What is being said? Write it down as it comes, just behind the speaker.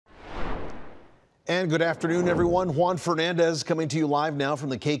And good afternoon, everyone. Juan Fernandez coming to you live now from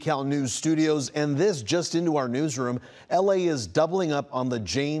the KCAL News studios. And this just into our newsroom. LA is doubling up on the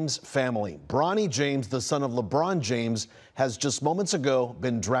James family. Bronny James, the son of LeBron James, has just moments ago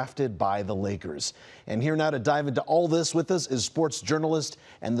been drafted by the Lakers. And here now to dive into all this with us is sports journalist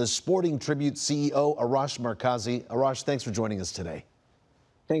and the Sporting Tribute CEO, Arash Markazi. Arash, thanks for joining us today.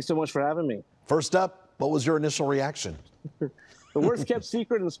 Thanks so much for having me. First up, what was your initial reaction? The worst kept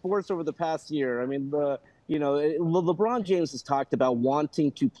secret in sports over the past year. I mean, LeBron James has talked about wanting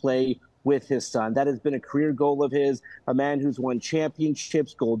to play with his son. That has been a career goal of his, a man who's won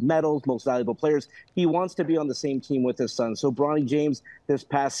championships, gold medals, most valuable players. He wants to be on the same team with his son. So Bronny James this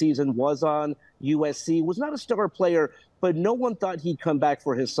past season was on USC, was not a star player, but no one thought he'd come back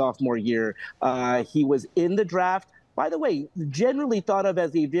for his sophomore year. He was in the draft. By the way, generally thought of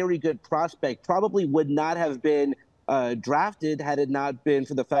as a very good prospect, probably would not have been drafted had it not been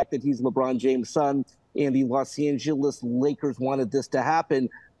for the fact that he's LeBron James' son, and the Los Angeles Lakers wanted this to happen.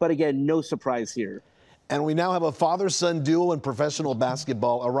 But again, no surprise here. And we now have a father-son duo in professional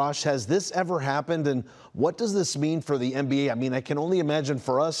basketball. Arash, has this ever happened? And what does this mean for the NBA? I mean, I can only imagine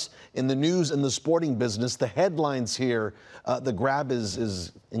for us in the news and the sporting business, the headlines here, the grab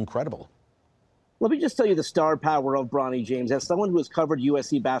is incredible. Let me just tell you the star power of Bronny James. As someone who has covered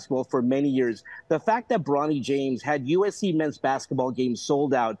USC basketball for many years, the fact that Bronny James had USC men's basketball games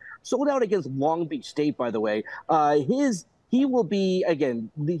sold out against Long Beach State, by the way, he will be, again,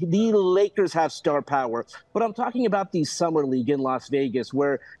 the Lakers have star power. But I'm talking about the Summer League in Las Vegas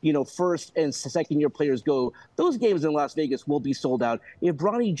where, first and second year players go. Those games in Las Vegas will be sold out. If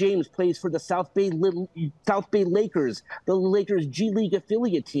Bronny James plays for the South Bay Lakers, the Lakers G League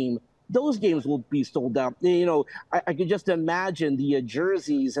affiliate team, those games will be sold out. I could just imagine the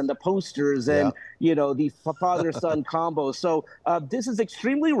jerseys and the posters and, the father-son combo. So this is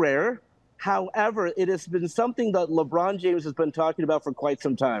extremely rare. However, it has been something that LeBron James has been talking about for quite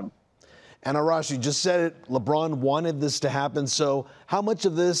some time. And Arash, you just said it, LeBron wanted this to happen. So how much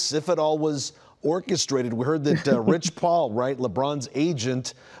of this, if at all, was orchestrated? We heard that Rich Paul, right, LeBron's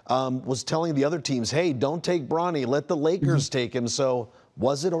agent, was telling the other teams, hey, don't take Bronny, let the Lakers take him. So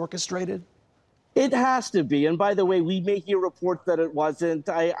was it orchestrated? It has to be. And by the way, we may hear reports that it wasn't.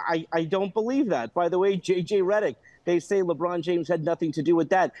 I don't believe that. By the way, J.J. Redick, they say LeBron James had nothing to do with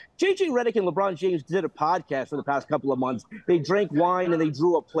that. J.J. Redick and LeBron James did a podcast for the past couple of months. They drank wine and they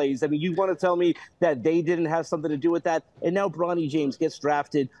drew up plays. I mean, you want to tell me that they didn't have something to do with that? And now Bronny James gets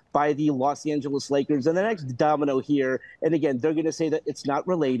drafted by the Los Angeles Lakers. And the next domino here, and again, they're going to say that it's not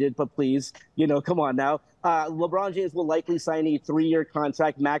related, but please, come on now. LeBron James will likely sign a 3-year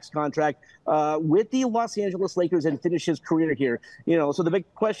contract, max contract, with the Los Angeles Lakers and finish his career here. So the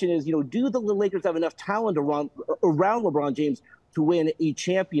big question is, do the Lakers have enough talent around LeBron James to win a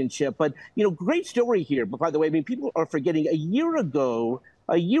championship? But, great story here. But by the way, I mean, people are forgetting a year ago,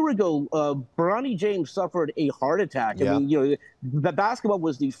 Bronny James suffered a heart attack. Yeah. I mean, the basketball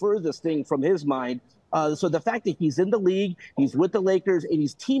was the furthest thing from his mind. So the fact that he's in the league, he's with the Lakers, and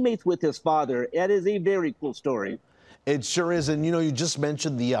he's teammates with his father, that is a very cool story. It sure is. And, you just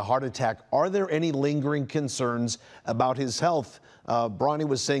mentioned the heart attack. Are there any lingering concerns about his health? Bronny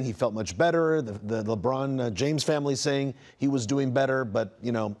was saying he felt much better. The LeBron James family saying he was doing better. But,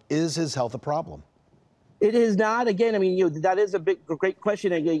 is his health a problem? It is not. Again, I mean, that is a great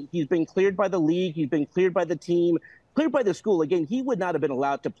question. Again, he's been cleared by the league. He's been cleared by the team, cleared by the school. Again, he would not have been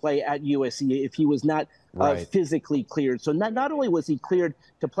allowed to play at USC if he was not physically cleared. So not only was he cleared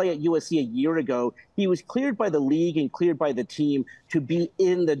to play at USC a year ago, he was cleared by the league and cleared by the team to be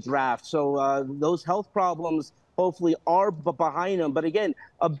in the draft. So those health problems hopefully are behind him. But again,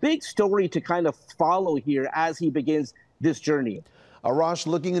 a big story to kind of follow here as he begins this journey. Arash,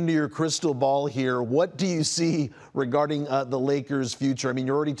 looking into your crystal ball here, what do you see regarding the Lakers' future? I mean,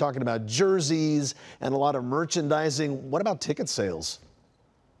 you're already talking about jerseys and a lot of merchandising. What about ticket sales?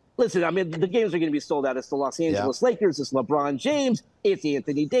 Listen, I mean, the games are going to be sold out. It's the Los Angeles Lakers. It's LeBron James. It's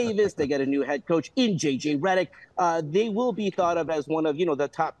Anthony Davis. They got a new head coach in J.J. Redick. They will be thought of as one of, the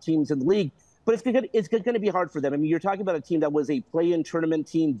top teams in the league. But it's going to be hard for them. I mean, you're talking about a team that was a play-in tournament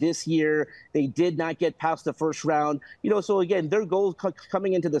team this year. They did not get past the first round. So again, their goals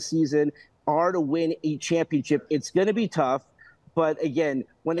coming into the season are to win a championship. It's going to be tough. But again,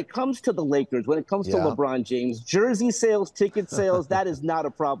 when it comes to the Lakers, when it comes to LeBron James, jersey sales, ticket sales, that is not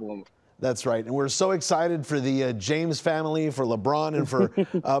a problem. That's right. And we're so excited for the James family, for LeBron and for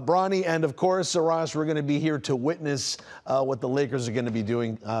Bronny. And of course, Arash, we're going to be here to witness what the Lakers are going to be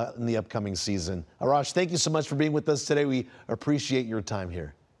doing in the upcoming season. Arash, thank you so much for being with us today. We appreciate your time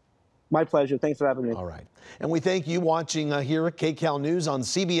here. My pleasure. Thanks for having me. All right. And we thank you watching here at KCAL News on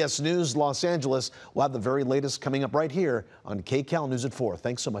CBS News Los Angeles. We'll have the very latest coming up right here on KCAL News at 4.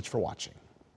 Thanks so much for watching.